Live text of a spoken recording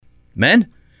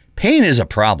Men, pain is a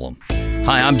problem.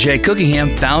 Hi, I'm Jay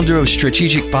Cookingham, founder of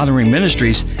Strategic Fathering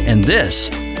Ministries, and this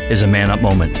is a Man Up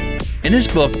Moment. In his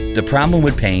book, The Problem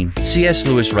with Pain, C.S.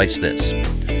 Lewis writes this: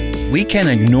 we can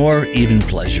ignore even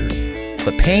pleasure,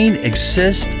 but pain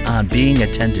exists on being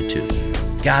attended to.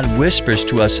 God whispers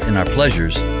to us in our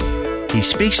pleasures. He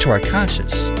speaks to our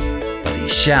conscience, but he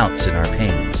shouts in our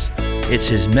pains. It's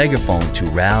his megaphone to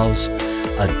rouse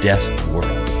a deaf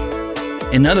world.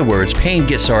 In other words, pain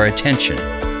gets our attention.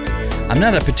 I'm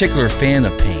not a particular fan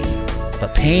of pain,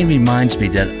 but pain reminds me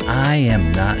that I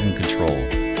am not in control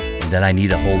and that I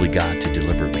need a holy God to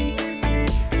deliver me.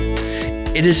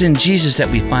 It is in Jesus that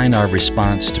we find our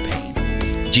response to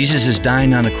pain. Jesus is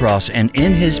dying on the cross, and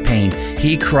in his pain,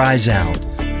 he cries out,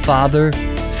 "Father,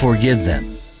 forgive them."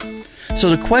 So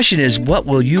the question is, what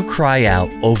will you cry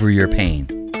out over your pain?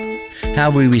 How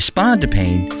we respond to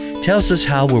pain tells us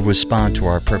how we'll respond to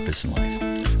our purpose in life.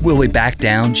 Will we back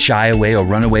down, shy away, or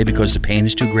run away because the pain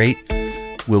is too great?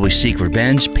 Will we seek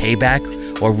revenge, payback,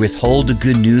 or withhold the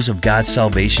good news of God's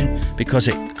salvation because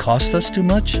it cost us too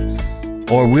much?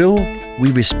 Or will we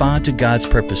respond to God's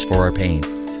purpose for our pain?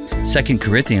 2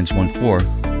 Corinthians 1:4,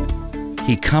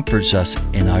 he comforts us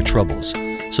in our troubles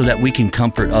so that we can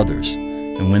comfort others.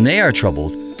 And when they are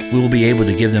troubled, we will be able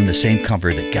to give them the same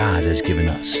comfort that God has given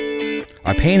us.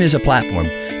 Our pain is a platform,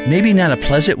 maybe not a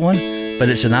pleasant one, but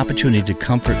it's an opportunity to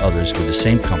comfort others with the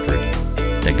same comfort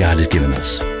that God has given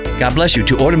us. God bless you.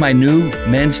 To order my new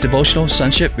men's devotional,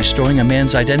 Sonship, Restoring a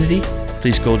Man's Identity,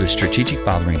 please go to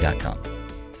strategicfathering.com.